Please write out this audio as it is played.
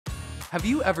Have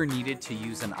you ever needed to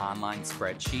use an online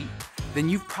spreadsheet? Then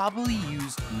you've probably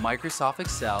used Microsoft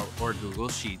Excel or Google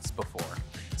Sheets before.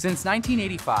 Since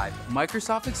 1985,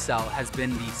 Microsoft Excel has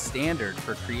been the standard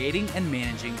for creating and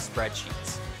managing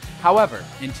spreadsheets. However,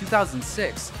 in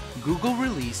 2006, Google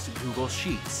released Google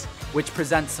Sheets, which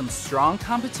presents some strong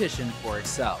competition for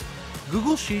Excel.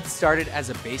 Google Sheets started as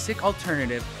a basic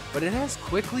alternative, but it has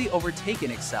quickly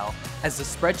overtaken Excel as the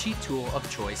spreadsheet tool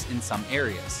of choice in some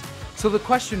areas. So the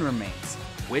question remains,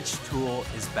 which tool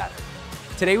is better?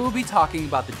 Today we'll be talking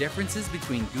about the differences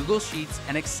between Google Sheets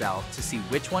and Excel to see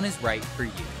which one is right for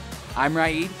you. I'm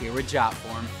Raid here with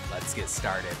Jotform. Let's get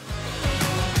started.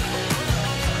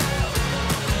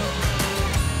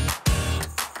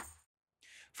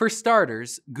 For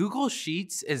starters, Google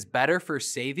Sheets is better for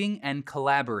saving and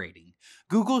collaborating.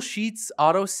 Google Sheets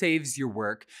auto-saves your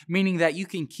work, meaning that you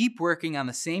can keep working on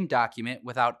the same document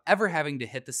without ever having to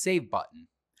hit the save button.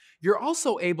 You're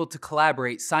also able to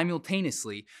collaborate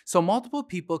simultaneously so multiple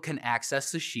people can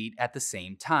access the sheet at the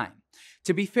same time.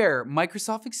 To be fair,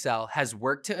 Microsoft Excel has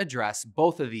worked to address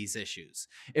both of these issues.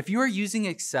 If you are using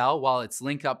Excel while it's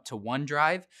linked up to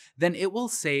OneDrive, then it will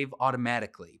save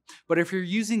automatically. But if you're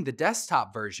using the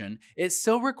desktop version, it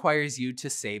still requires you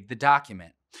to save the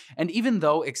document. And even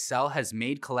though Excel has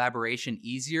made collaboration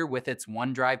easier with its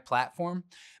OneDrive platform,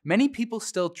 many people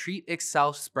still treat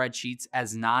Excel spreadsheets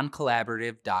as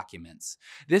non-collaborative documents.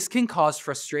 This can cause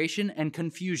frustration and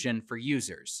confusion for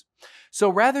users. So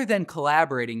rather than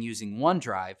collaborating using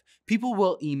OneDrive, people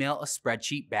will email a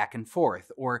spreadsheet back and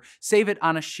forth or save it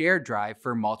on a shared drive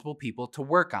for multiple people to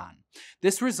work on.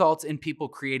 This results in people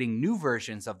creating new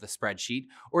versions of the spreadsheet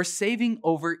or saving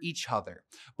over each other,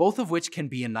 both of which can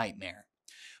be a nightmare.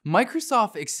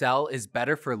 Microsoft Excel is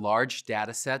better for large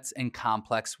datasets and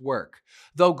complex work,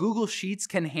 though Google Sheets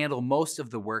can handle most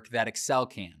of the work that Excel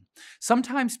can.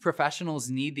 Sometimes professionals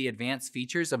need the advanced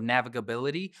features of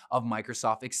navigability of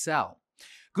Microsoft Excel.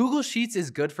 Google Sheets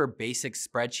is good for basic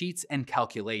spreadsheets and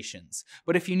calculations,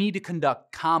 but if you need to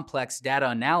conduct complex data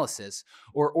analysis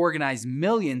or organize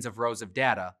millions of rows of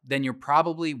data, then you'll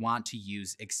probably want to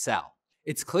use Excel.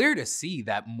 It's clear to see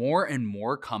that more and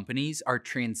more companies are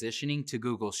transitioning to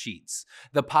Google Sheets.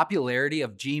 The popularity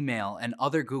of Gmail and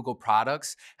other Google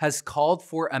products has called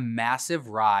for a massive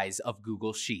rise of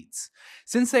Google Sheets.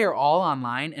 Since they are all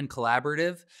online and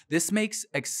collaborative, this makes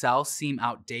Excel seem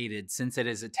outdated since it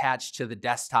is attached to the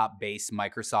desktop-based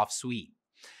Microsoft suite.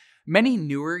 Many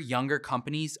newer, younger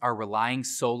companies are relying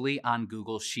solely on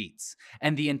Google Sheets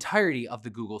and the entirety of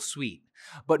the Google suite.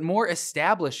 But more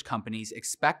established companies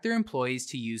expect their employees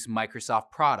to use Microsoft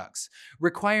products,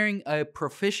 requiring a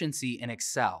proficiency in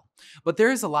Excel. But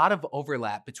there is a lot of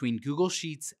overlap between Google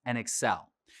Sheets and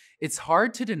Excel. It's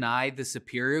hard to deny the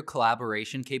superior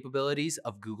collaboration capabilities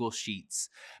of Google Sheets.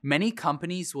 Many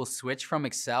companies will switch from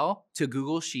Excel to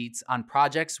Google Sheets on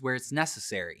projects where it's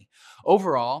necessary.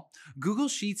 Overall, Google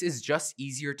Sheets is just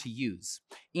easier to use.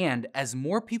 And as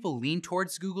more people lean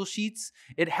towards Google Sheets,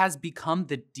 it has become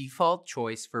the default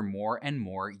choice for more and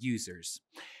more users.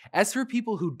 As for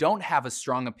people who don't have a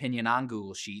strong opinion on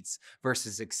Google Sheets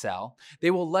versus Excel,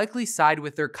 they will likely side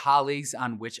with their colleagues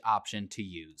on which option to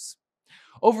use.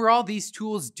 Overall, these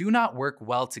tools do not work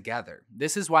well together.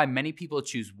 This is why many people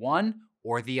choose one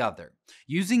or the other.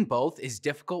 Using both is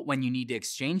difficult when you need to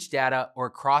exchange data or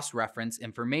cross-reference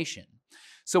information.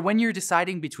 So when you're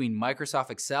deciding between Microsoft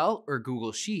Excel or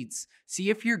Google Sheets, see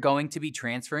if you're going to be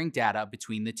transferring data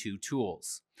between the two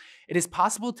tools. It is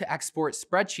possible to export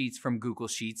spreadsheets from Google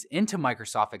Sheets into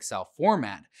Microsoft Excel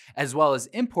format, as well as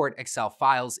import Excel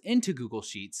files into Google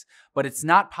Sheets, but it's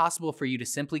not possible for you to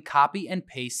simply copy and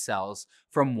paste cells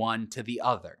from one to the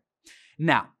other.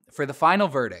 Now, for the final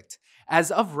verdict. As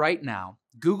of right now,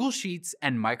 Google Sheets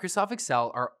and Microsoft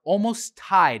Excel are almost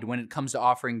tied when it comes to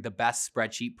offering the best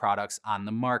spreadsheet products on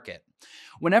the market.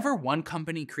 Whenever one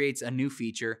company creates a new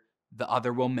feature, the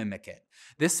other will mimic it.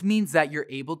 This means that you're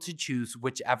able to choose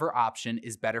whichever option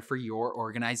is better for your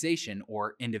organization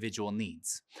or individual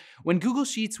needs. When Google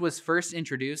Sheets was first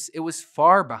introduced, it was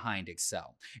far behind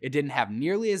Excel. It didn't have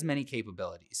nearly as many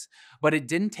capabilities, but it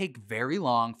didn't take very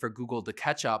long for Google to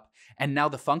catch up, and now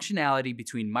the functionality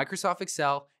between Microsoft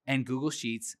Excel and Google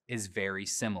Sheets is very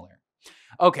similar.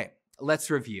 Okay, let's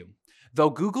review. Though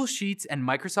Google Sheets and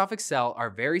Microsoft Excel are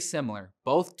very similar,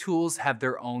 both tools have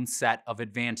their own set of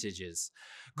advantages.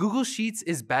 Google Sheets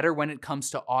is better when it comes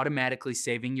to automatically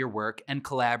saving your work and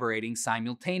collaborating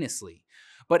simultaneously.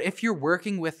 But if you're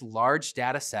working with large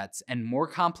data sets and more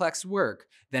complex work,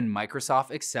 then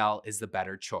Microsoft Excel is the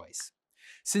better choice.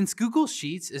 Since Google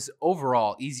Sheets is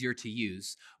overall easier to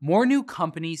use, more new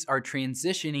companies are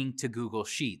transitioning to Google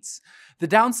Sheets. The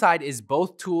downside is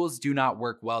both tools do not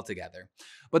work well together.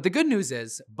 But the good news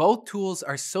is, both tools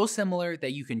are so similar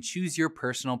that you can choose your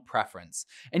personal preference,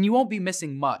 and you won't be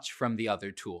missing much from the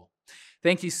other tool.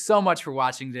 Thank you so much for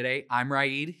watching today. I'm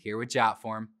Raid, here with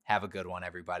Jotform. Have a good one,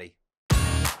 everybody.